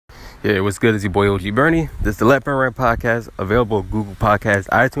Yeah, what's good? It's your boy OG Bernie. This is the Left and Right podcast, available on Google Podcasts,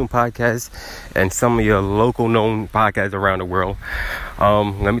 iTunes Podcasts, and some of your local known podcasts around the world.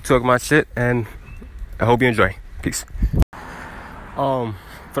 Let me talk my shit, and I hope you enjoy. Peace. For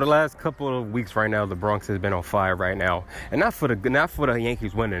the last couple of weeks right now, the Bronx has been on fire right now, and not for the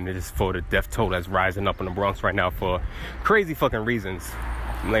Yankees winning, it's just for the death toll that's rising up in the Bronx right now for crazy fucking reasons.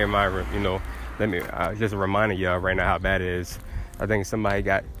 Let me just reminding y'all right now how bad it is. I think somebody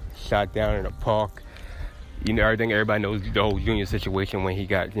got shot down in a park. I think everybody knows the whole Junior situation when he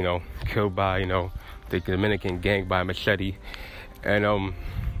got, killed by, the Dominican gang by a machete. And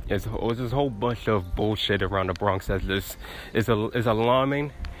there's this whole bunch of bullshit around the Bronx that's just is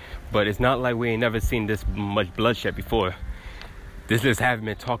alarming, but it's not like we ain't never seen this much bloodshed before. This just haven't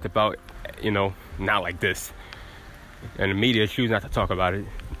been talked about, not like this. And the media choose not to talk about it.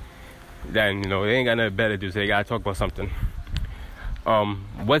 Then, they ain't got nothing better to do, so they gotta talk about something.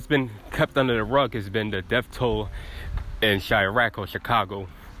 What's been kept under the rug has been the death toll in Chiraq or Chicago.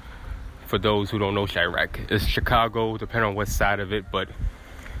 For those who don't know Chiraq, it's Chicago, depending on what side of it, but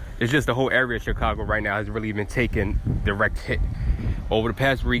it's just the whole area of Chicago right now has really been taking direct hit. Over the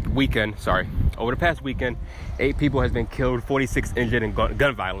past weekend, 8 people has been killed, 46 injured in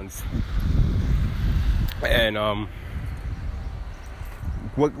gun violence. And I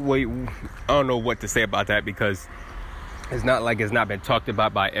don't know what to say about that, because it's not like it's not been talked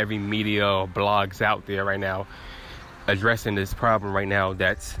about by every media or blogs out there right now addressing this problem right now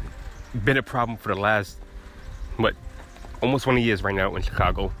that's been a problem for the last, almost 20 years right now in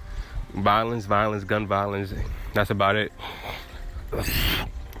Chicago. Violence, gun violence, that's about it.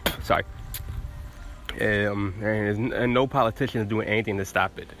 Sorry. And no politician is doing anything to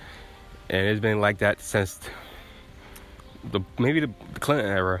stop it. And it's been like that since maybe the Clinton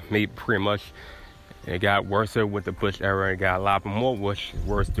era, maybe pretty much. It got worse with the Bush era. It got a lot more worse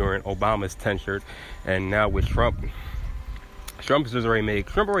during Obama's tenure, and now with Trump. Trump already made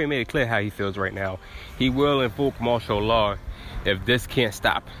it clear how he feels right now. He will invoke martial law if this can't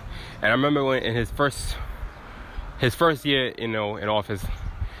stop. And I remember when in his first year, in office,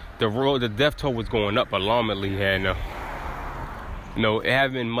 the death toll was going up alarmingly, and it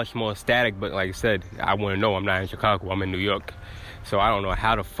hadn't been much more static. But like I said, I want to know. I'm not in Chicago. I'm in New York, so I don't know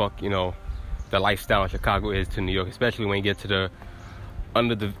how the fuck the lifestyle in Chicago is to New York, especially when you get to the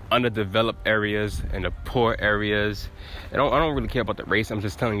underdeveloped areas and the poor areas. I don't really care about the race. I'm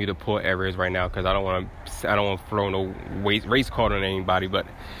just telling you the poor areas right now, because I don't want to throw no race card on anybody, but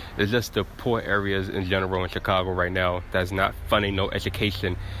it's just the poor areas in general in Chicago right now that's not funding no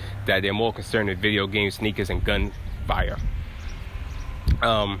education, that they're more concerned with video games, sneakers, and gun fire.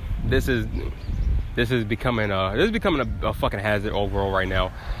 This is becoming a fucking hazard overall right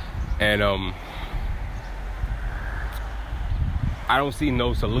now. And I don't see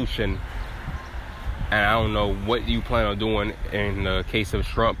no solution, and I don't know what you plan on doing in the case of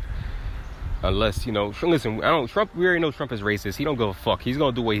Trump, unless listen. Trump. We already know Trump is racist. He don't give a fuck. He's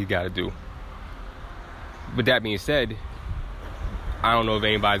gonna do what he's got to do. With that being said, I don't know if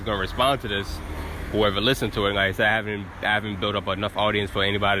anybody's gonna respond to this, whoever listened to it. Like I said, I haven't built up enough audience for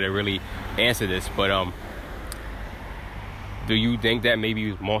anybody to really answer this, but do you think that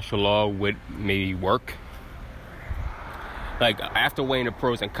maybe martial law would maybe work? Like, after weighing the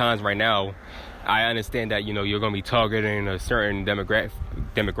pros and cons right now, I understand that, you're going to be targeting a certain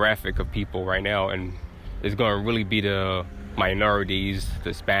demographic of people right now, and it's going to really be the minorities,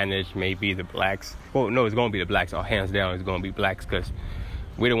 the Spanish, maybe the blacks. Well, no, it's going to be the blacks. Oh, hands down, it's going to be blacks, because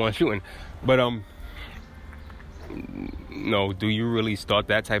we're the ones shooting. But, no, do you really start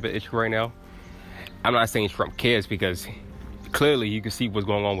that type of issue right now? I'm not saying Trump cares, because clearly you can see what's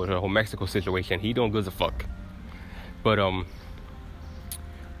going on with the whole Mexico situation. He don't give a fuck. But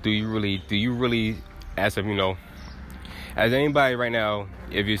do you really as anybody right now,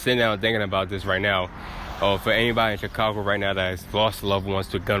 if you're sitting down thinking about this right now, or for anybody in Chicago right now that has lost loved ones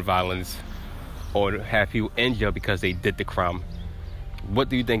to gun violence, or have people injured because they did the crime, what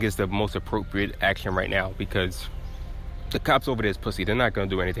do you think is the most appropriate action right now? Because the cops over there is pussy. They're not gonna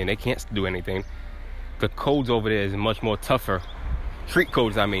do anything. They can't do anything. The codes over there is much more tougher. Street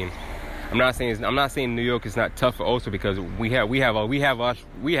codes, I mean. I'm not saying New York is not tougher also, because we have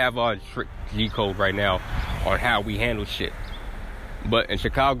our strict G code right now on how we handle shit. But in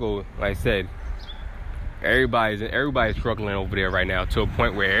Chicago, like I said, everybody's struggling over there right now, to a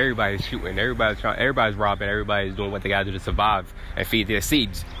point where everybody's shooting, everybody's robbing, everybody's doing what they gotta do to survive and feed their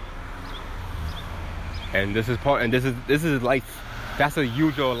seeds. And this is life. That's a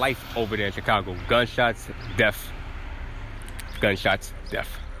usual life over there in Chicago. Gunshots, death.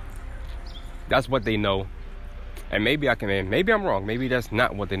 That's what they know. And maybe I'm wrong. Maybe that's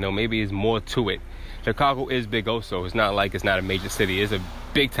not what they know. Maybe it's more to it. Chicago is big also. It's not like it's not a major city. It's a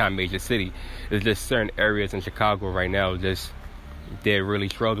big time major city. There's just certain areas in Chicago right now they're really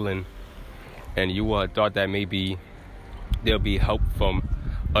struggling. And you thought that maybe there'll be help from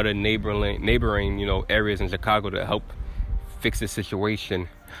other neighboring, areas in Chicago to help fix the situation.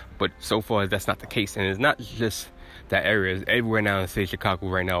 But so far that's not the case. And it's not just that area. It's everywhere now in the city of Chicago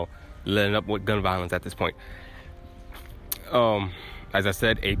right now, letting up with gun violence at this point. As I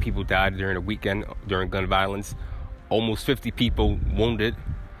said, 8 people died during the weekend during gun violence. Almost 50 people wounded.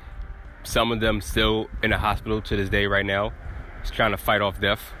 Some of them still in the hospital to this day right now, just trying to fight off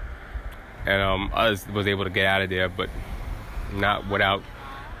death. And others was able to get out of there, but not without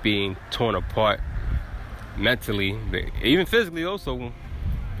being torn apart mentally, even physically also.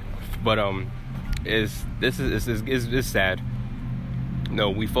 But this is sad.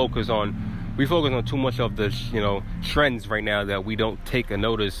 We focus on too much of the trends right now that we don't take a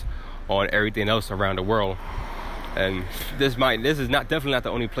notice on everything else around the world. And this is definitely not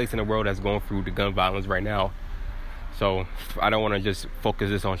the only place in the world that's going through the gun violence right now. So I don't want to just focus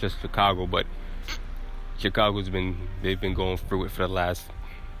this on just Chicago, but they've been going through it for the last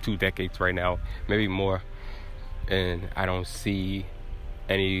 2 decades right now, maybe more. And I don't see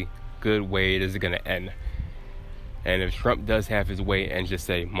any good way this is going to end. And if Trump does have his way and just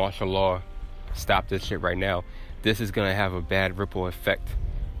say martial law, stop this shit right now, this is going to have a bad ripple effect.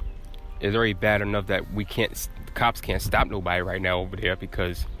 It's already bad enough that the cops can't stop nobody right now over there,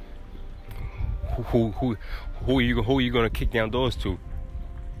 because who are you going to kick down doors to?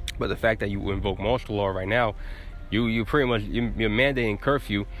 But the fact that you invoke martial law right now, you pretty much you're mandating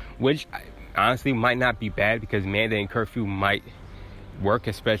curfew, which honestly might not be bad, because mandating curfew might work,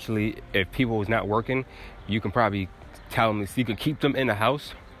 especially if people was not working. You can probably tell them, you can keep them in the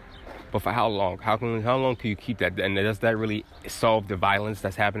house, but for how long? How long can you keep that? And does that really solve the violence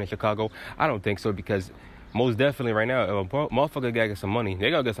that's happening in Chicago? I don't think so, because most definitely right now, if a motherfucker gotta get some money, they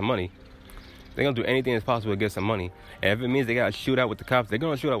gotta get some money. They're gonna do anything that's possible to get some money. And if it means they gotta shoot out with the cops, they're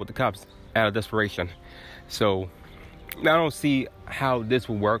gonna shoot out with the cops out of desperation. So I don't see how this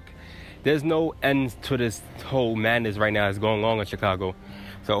will work. There's no end to this whole madness right now that's going on in Chicago.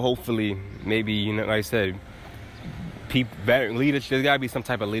 So hopefully, maybe, like I said, better leadership. There's gotta be some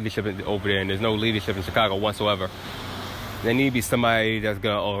type of leadership over there, and there's no leadership in Chicago whatsoever. There need to be somebody that's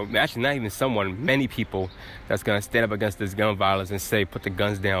gonna, or actually not even someone, many people that's gonna stand up against this gun violence and say, put the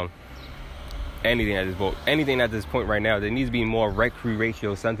guns down. Anything at this point right now. There needs to be more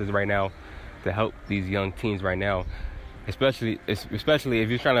recreational centers right now to help these young teens right now. Especially if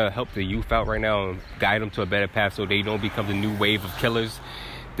you're trying to help the youth out right now and guide them to a better path so they don't become the new wave of killers,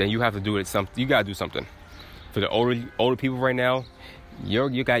 then you have to do it. You gotta do something. For the older people right now, y'all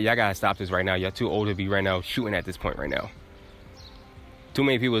gotta stop this right now. Y'all too old to be right now shooting at this point right now. Too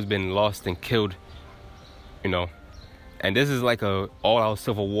many people has been lost and killed, and this is like a all-out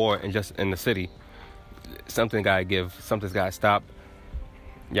civil war in the city. Something's gotta stop.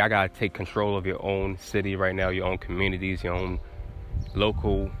 Y'all gotta take control of your own city right now, your own communities, your own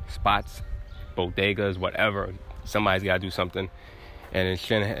local spots, bodegas, whatever. Somebody's gotta do something,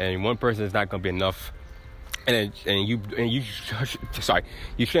 and one person is not gonna be enough. You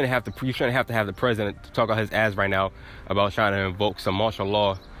shouldn't have to have the president talk out his ass right now about trying to invoke some martial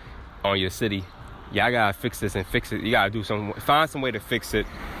law on your city. Y'all gotta fix this and fix it. You gotta find some way to fix it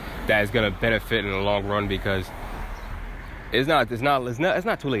that is gonna benefit in the long run, because it's not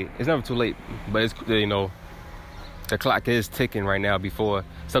too late. It's never too late, but it's the clock is ticking right now before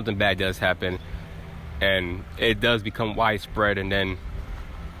something bad does happen and it does become widespread, and then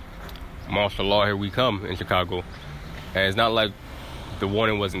martial law, here we come in Chicago. And it's not like the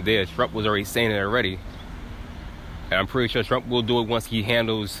warning wasn't there. Trump was already saying it already, and I'm pretty sure Trump will do it once he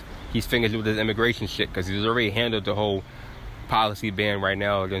handles his fingers with his immigration shit, because he's already handled the whole policy ban right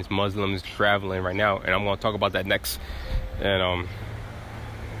now against Muslims traveling right now, and I'm going to talk about that next. And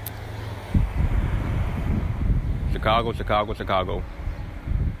Chicago,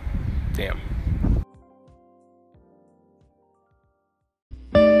 damn.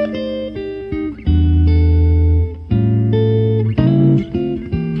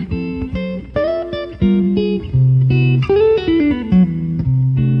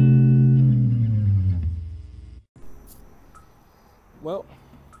 Well,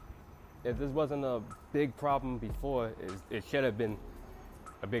 if this wasn't a big problem before, it should have been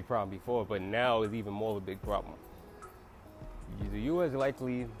a big problem before, but now it's even more of a big problem. The U.S.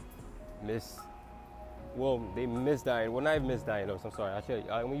 likely misdiagnosed. Well, not even misdiagnosed. I'm sorry.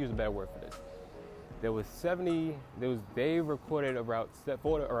 I'm gonna use a better word for this. They recorded around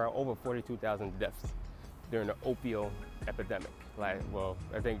over 42,000 deaths during the opioid epidemic. I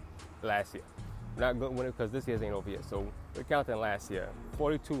think last year. Not good when because this year ain't over yet. So we're counting last year.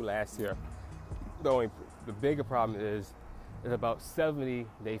 42 last year. The bigger problem is about 70.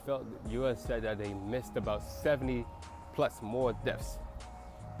 They felt the U.S. said that they missed about 70 plus more deaths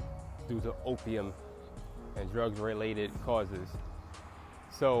due to opium and drug-related causes.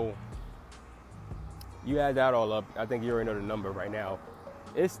 So you add that all up, I think you already know the number right now.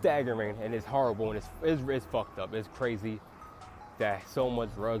 It's staggering and it's horrible and it's fucked up. It's crazy that so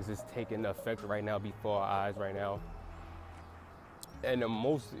much drugs is taking effect right now before our eyes right now. And the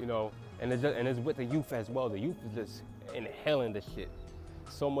most, and it's with the youth as well. The youth is just inhaling this shit.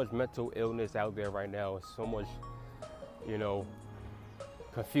 So much mental illness out there right now. So much,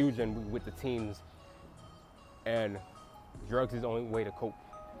 confusion with the teens. And drugs is the only way to cope.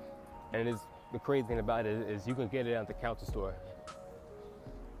 And the crazy thing about it is you can get it at the counter store.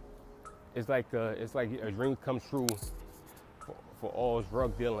 It's like a dream comes true for all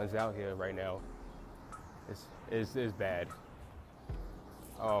drug dealers out here right now. It's bad.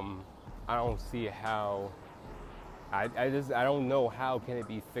 I don't see how. I don't know how can it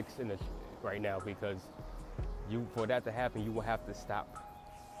be fixed right now, because for that to happen, you will have to stop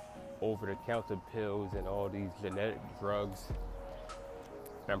over-the-counter pills and all these genetic drugs.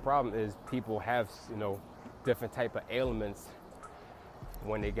 And the problem is people have different type of ailments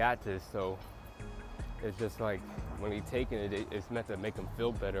when they got this. So it's just like when they're taking it, it's meant to make them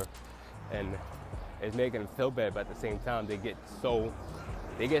feel better, and it's making them feel better. But at the same time, they get so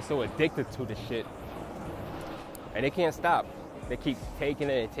addicted to the shit, and they can't stop. They keep taking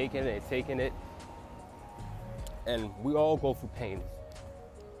it and taking it and taking it, and we all go through pain.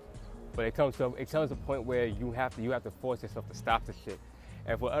 But it comes to a point where you have to force yourself to stop the shit.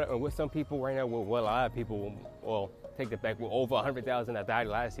 And with some people right now, a lot of people, well, take it back, with over 100,000 that died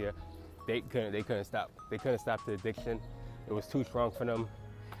last year, they couldn't stop. They couldn't stop the addiction. It was too strong for them,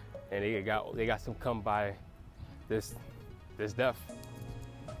 and they got succumbed by this death.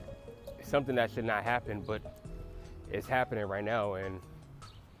 It's something that should not happen, but it's happening right now, and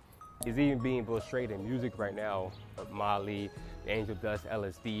it's even being illustrated in music right now. Molly, angel dust,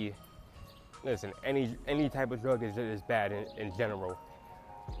 LSD. Listen, any type of drug is bad in general.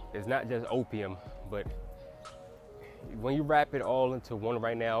 It's not just opium, but when you wrap it all into one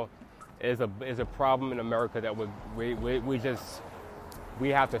right now, is a problem in America that we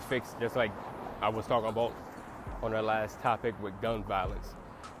have to fix. Just like I was talking about on our last topic with gun violence.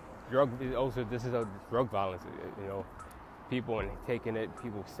 This is a drug violence. People taking it,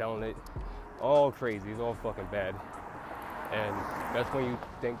 people selling it, all crazy. It's all fucking bad. And that's when you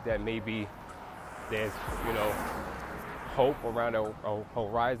think that maybe there's hope around a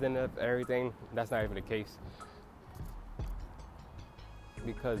horizon of everything. That's not even the case,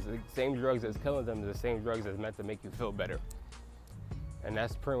 because the same drugs that's killing them is the same drugs that's meant to make you feel better, and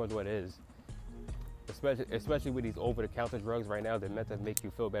that's pretty much what it is. Especially with these over-the-counter drugs right now, they're meant to make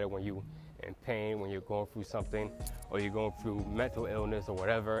you feel better when you're in pain, when you're going through something, or you're going through mental illness or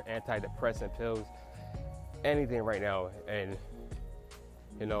whatever, antidepressant pills, anything right now. And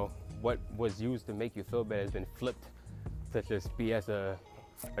what was used to make you feel better has been flipped to just be as a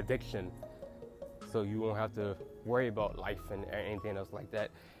addiction, so you won't have to worry about life and anything else like that.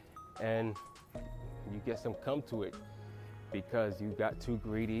 And you get succumb to it because you got too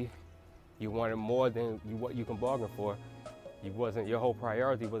greedy. You wanted more than what you can bargain for. Your whole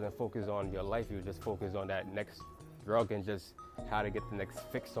priority wasn't focused on your life. You were just focused on that next drug and just how to get the next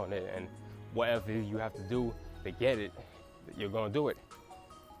fix on it, and whatever you have to do to get it, you're gonna do it.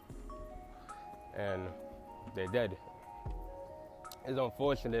 And they're dead. It's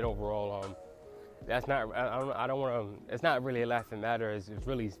unfortunate overall. That's not. I don't want to. It's not really a laughing matter. It's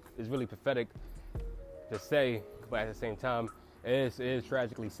really pathetic to say, but at the same time, it is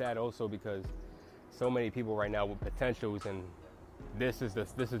tragically sad also, because so many people right now with potentials, and this is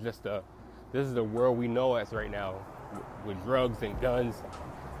the world we know as right now, with drugs and guns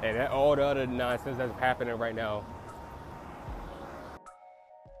and all the other nonsense that's happening right now.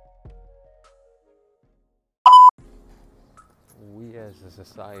 We as a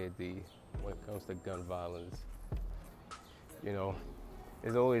society, when it comes to gun violence,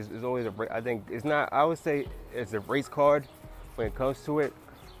 it's always I think it's not. I would say it's a race card when it comes to it,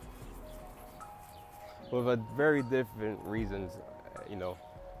 with a very different reasons.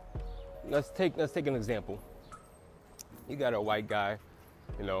 Let's take an example. You got a white guy,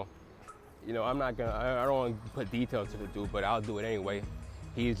 I'm not gonna. I don't want to put details to the dude, but I'll do it anyway.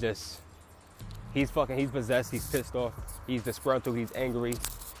 He's possessed, he's pissed off, he's disgruntled, he's angry.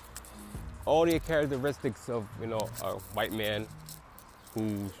 All the characteristics of, a white man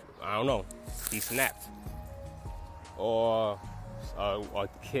who's, he snapped. or a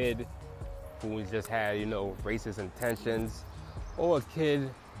kid who just had, you know, racist intentions, or a kid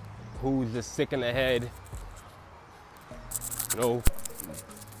who's just sick in the head, you know,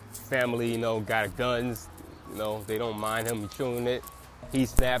 family, you know, got guns, you know, they don't mind him shooting it. He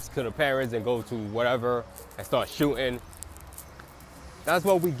snaps to the parents and go to whatever and start shooting. That's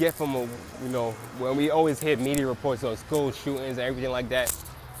what we get from, you know, when we always hear media reports of school shootings and everything like that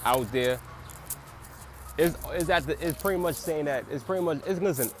out there. It's pretty much saying that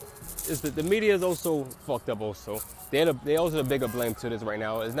the media is also fucked up also. They're also the bigger blame to this right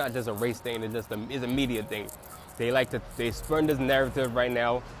now. It's not just a race thing, it's a media thing. They spurn this narrative right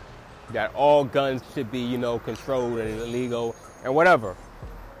now that all guns should be, you know, controlled and illegal and whatever.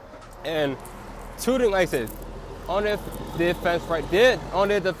 And two things, like I said, on their defense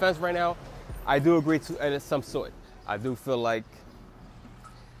right now, I do agree to some sort. I do feel like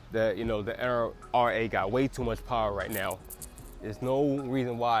that, you know, the NRA got way too much power right now. There's no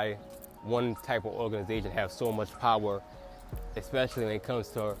reason why one type of organization has so much power, especially when it comes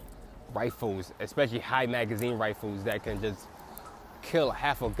to rifles, especially high magazine rifles that can just kill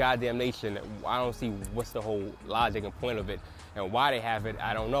half a goddamn nation. I don't see what's the whole logic and point of it, and why they have it,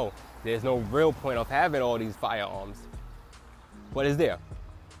 I don't know. There's no real point of having all these firearms, but it's there.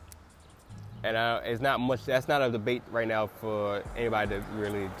 And it's not much, that's not a debate right now for anybody to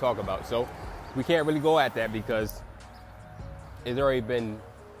really talk about. So we can't really go at that because it's already been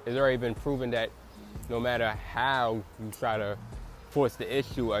proven that no matter how you try to force the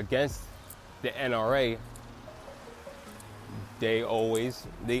issue against the NRA, they always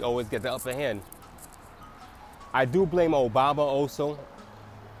get the upper hand. I do blame Obama also,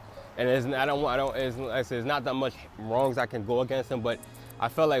 and it's not that much wrongs I can go against him, but I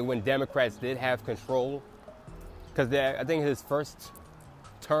felt like when Democrats did have control, because I think his first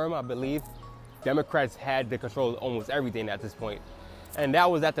term, I believe, Democrats had the control of almost everything at this point. And that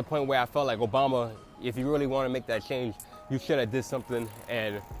was at the point where I felt like Obama, if you really want to make that change, you should have did something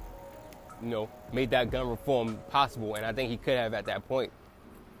and, you know, made that gun reform possible. And I think he could have at that point.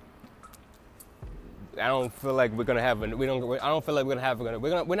 I don't feel like we're not gonna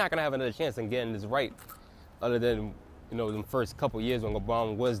have another chance in getting this right, other than, you know, the first couple years when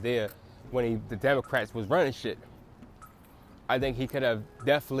Obama was there, when the Democrats was running shit. I think he could have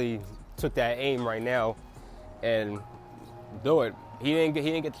definitely took that aim right now and do it. He didn't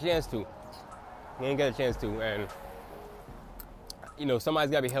get the chance to. He didn't get a chance to, and you know,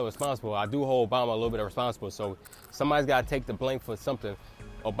 somebody's gotta be held responsible. I do hold Obama a little bit responsible, so somebody's gotta take the blame for something.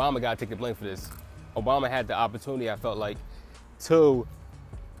 Obama gotta take the blame for this. Obama had the opportunity, I felt like, to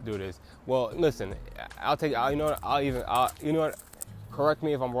do this. Well, listen, correct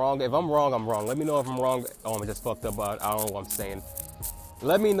me if I'm wrong. If I'm wrong, I'm wrong. Let me know if I'm wrong. Oh, I'm just fucked up. I don't know what I'm saying.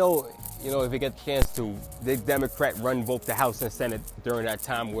 Let me know, you know, if you get the chance to, did Democrat run both the House and Senate during that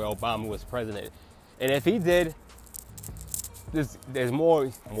time where Obama was president? And if he did, there's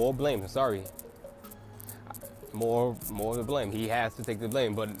more blame. Sorry. More to blame. He has to take the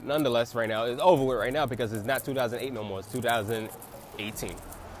blame. But nonetheless, right now, it's over with right now because it's not 2008 no more. It's 2018.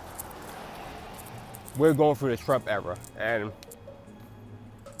 We're going through the Trump era. And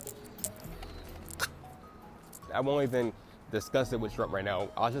I won't even discuss it with Trump right now.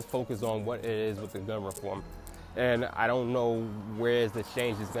 I'll just focus on what it is with the gun reform. And I don't know where the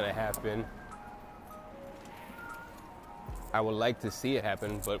change is going to happen. I would like to see it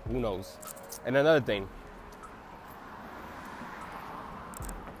happen, but who knows? And another thing.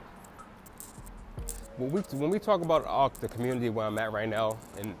 When we talk about the community where I'm at right now,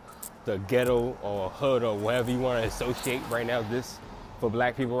 and the ghetto or hood or whatever you want to associate right now, this for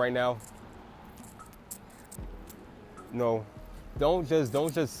black people right now, no, don't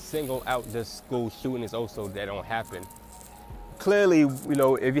just single out just school shootings also that don't happen. Clearly, you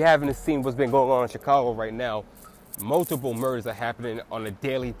know, if you haven't seen what's been going on in Chicago right now, multiple murders are happening on a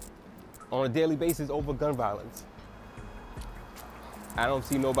daily basis over gun violence. I don't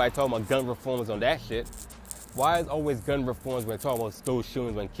see nobody talking about gun reforms on that shit. Why is always gun reforms when talking about school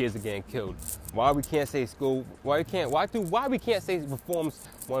shootings when kids are getting killed? Why we can't say school? Why we can't say reforms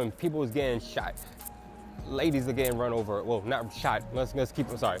when people is getting shot? Ladies are getting run over. Well, not shot. Let's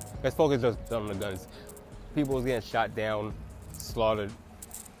focus just on the guns. People is getting shot down, slaughtered,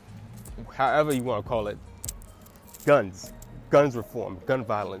 however you want to call it. Guns reform, gun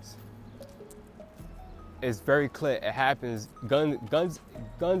violence. It's very clear. It happens. Guns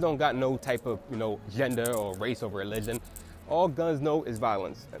don't got no type of, you know, gender or race or religion. All guns know is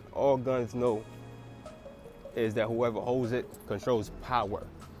violence, and all guns know is that whoever holds it controls power.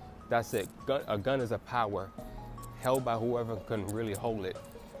 That's it. A gun is a power held by whoever can really hold it.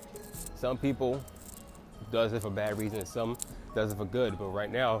 Some people does it for bad reasons, some does it for good. But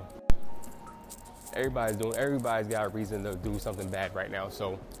right now, everybody's got a reason to do something bad right now.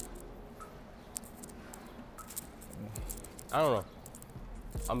 So I don't know.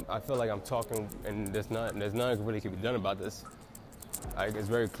 I feel like I'm talking, and there's nothing really can be done about this. Like, it's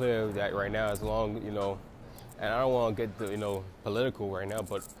very clear that right now, as long, and I don't want to get political right now,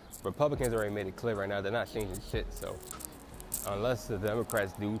 but Republicans already made it clear right now they're not changing shit. So unless the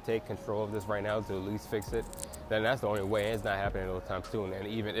Democrats do take control of this right now to at least fix it, then that's the only way. It's not happening all the time soon. And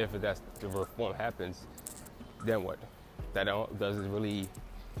even if the reform happens, then what? Does it really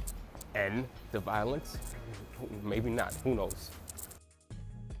end the violence? Maybe not. Who knows?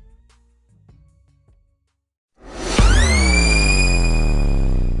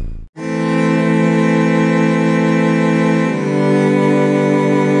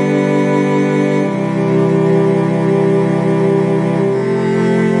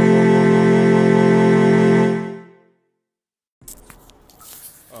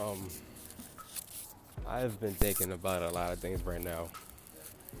 I've been thinking about a lot of things right now,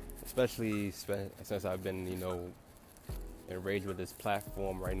 especially since I've been, enraged with this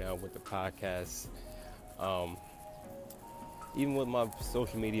platform right now with the podcast. Even with my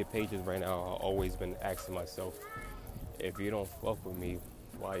social media pages right now, I've always been asking myself, if you don't fuck with me,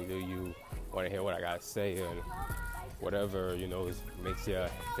 why do you want to hear what I gotta say and whatever, makes you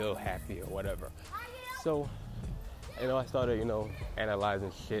feel happy or whatever. So, I started,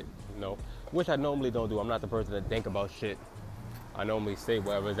 analyzing shit, which I normally don't do. I'm not the person to think about shit. I normally say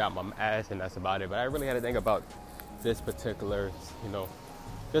whatever's out my ass and that's about it. But I really had to think about this particular,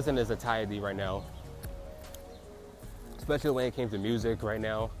 just in its entirety right now. Especially when it came to music right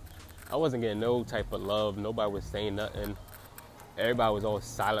now. I wasn't getting no type of love. Nobody was saying nothing. Everybody was all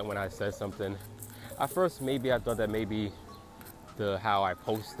silent when I said something. At first, I thought that maybe how I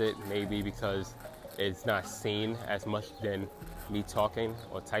post it, maybe because it's not seen as much than me talking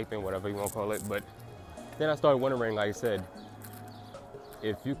or typing, whatever you want to call it. But then I started wondering, like I said,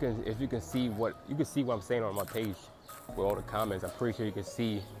 if you can see what I'm saying on my page with all the comments, I'm pretty sure you can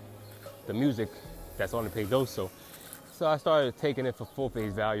see the music that's on the page also. So I started taking it for full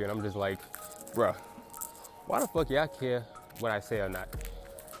face value, and I'm just like, bruh, why the fuck y'all care what I say or not?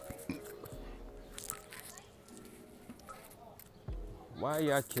 Why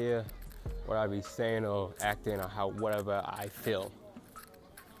y'all care what I be saying or acting or whatever I feel?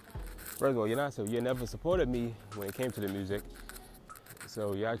 First of all, you never supported me when it came to the music,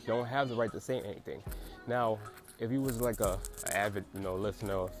 so you actually don't have the right to say anything. Now, if you was like a avid,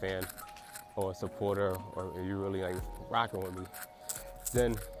 listener or fan or a supporter, or you really like rocking with me,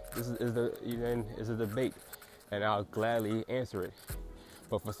 then this is a debate, and I'll gladly answer it.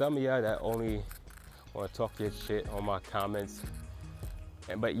 But for some of y'all that only want to talk your shit on my comments,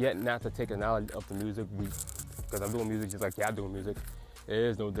 but yet not to take a knowledge of the music, because I'm doing music just like y'all doing music, there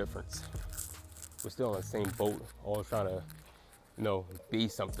is no difference. We're still in the same boat, all trying to, be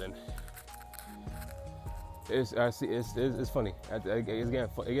something. It's funny.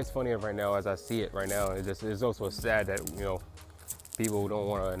 It gets funnier right now as I see it right now. It's also sad that people don't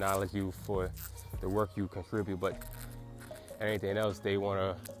want to acknowledge you for the work you contribute, but anything else they want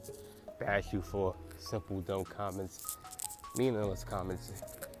to bash you for simple dumb comments, meaningless comments,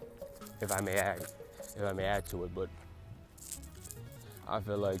 if I may add to it. But I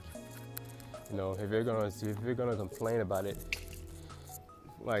feel like, if you're gonna complain about it,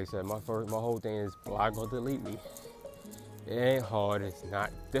 like I said, my whole thing is block or delete me. It ain't hard. It's not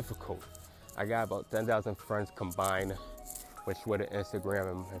difficult. I got about 10,000 friends combined with Twitter,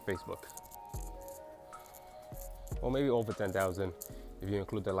 Instagram, and Facebook. Or maybe over 10,000 if you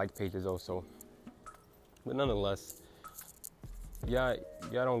include the like pages also. But nonetheless, y'all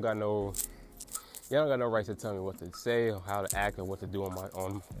don't got no right to tell me what to say or how to act or what to do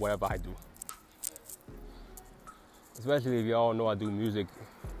on whatever I do. Especially if y'all know I do music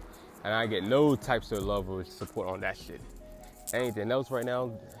and I get no types of love or support on that shit. Anything else right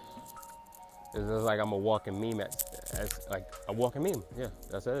now is just like I'm a walking meme. As like a walking meme. Yeah,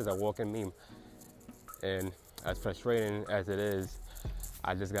 that's it. It's a walking meme. And as frustrating as it is,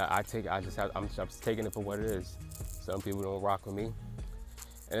 I'm just taking it for what it is. Some people don't rock with me,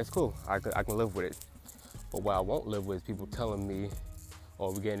 and it's cool. I can live with it. But what I won't live with is people telling me,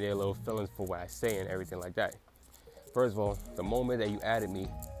 or we getting their little feelings for what I say and everything like that. First of all, the moment that you added me,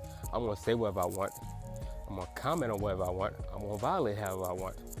 I'm gonna say whatever I want. I'm gonna comment on whatever I want. I'm gonna violate however I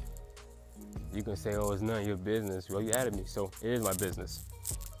want. You can say, oh, it's none of your business. Well, you added me, so it is my business.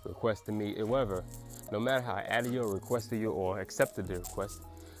 Requesting me, whatever. No matter how I added you or requested you or accepted the request,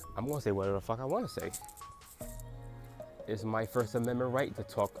 I'm gonna say whatever the fuck I wanna say. It's my First Amendment right to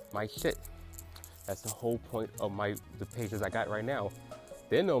talk my shit. That's the whole point of the pages I got right now.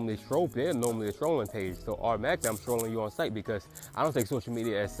 They're normally a trolling page, so automatically I'm trolling you on site because I don't take social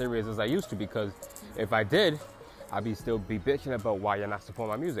media as serious as I used to, because if I did, I'd still be bitching about why you're not supporting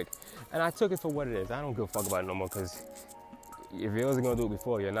my music. And I took it for what it is. I don't give a fuck about it no more, because if you wasn't gonna do it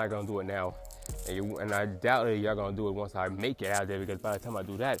before, you're not gonna do it now. And I doubt that you're gonna do it once I make it out there, because by the time I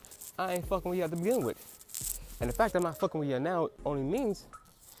do that, I ain't fucking with you at the beginning with. And the fact that I'm not fucking with you now only means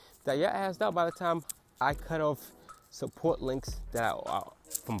that you're assed out by the time I cut off support links that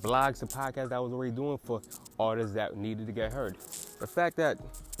from blogs to podcasts that I was already doing for artists that needed to get heard. The fact that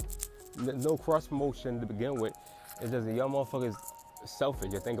no cross promotion to begin with is just young motherfuckers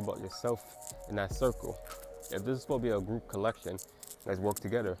selfish. You think about yourself in that circle. If this is supposed to be a group collection, let's work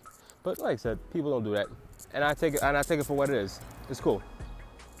together. But like I said, people don't do that, and I take it for what it is. It's cool.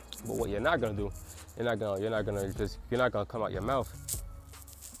 But what you're not gonna do, you're not gonna come out your mouth,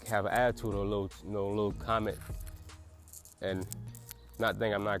 have an attitude or a little comment, and not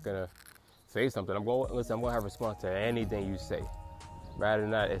think I'm not gonna say something. I'm gonna have a response to anything you say, rather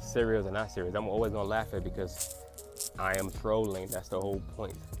than that it's serious or not serious. I'm always gonna laugh at it because I am trolling. That's the whole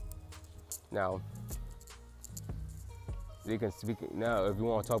point. Now, you can speak now. If you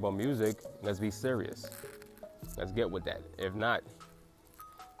want to talk about music, let's be serious. Let's get with that. If not,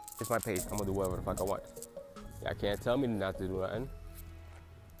 it's my page. I'm gonna do whatever the fuck I want. Y'all can't tell me not to do nothing.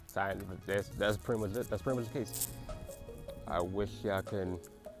 That's pretty much it. That's pretty much the case. I wish y'all can.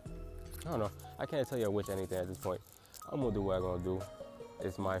 I don't know. I can't tell you I wish anything at this point. I'm gonna do what I'm gonna do.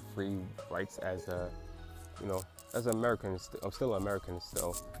 It's my free rights as as an American. I'm still an American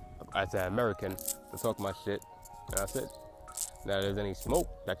still. As an American, to talk my shit. And that's it. Now, if there's any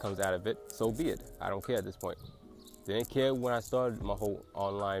smoke that comes out of it, so be it. I don't care at this point. Didn't care when I started my whole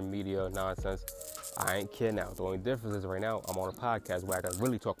online media nonsense. I ain't care now. The only difference is right now I'm on a podcast where I can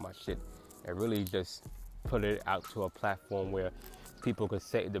really talk my shit and really just put it out to a platform where people could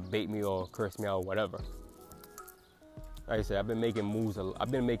debate me or curse me out or whatever. Like I said, I've been making moves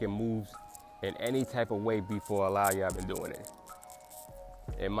in any type of way before a lot of y'all been doing it.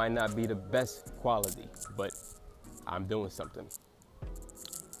 It might not be the best quality, but I'm doing something.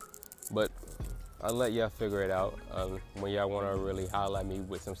 But I'll let y'all figure it out. When y'all want to really highlight me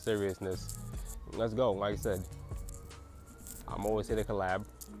with some seriousness, let's go. Like I said, I'm always here to collab.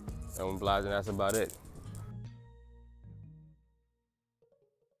 And that's about it.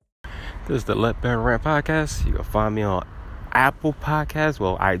 This is the Let Bear Rant Podcast. You can find me on Apple Podcasts,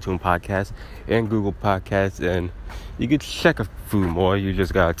 iTunes Podcasts, and Google Podcasts. And you can check a few more. You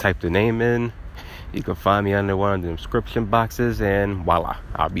just got to type the name in. You can find me under one of the description boxes, and voila,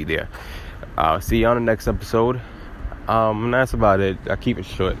 I'll be there. I'll see you on the next episode. That's about it. I keep it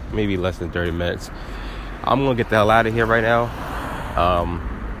short, maybe less than 30 minutes. I'm going to get the hell out of here right now.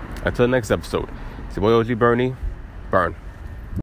 Until the next episode. It's your boy OG Bernie. Burn.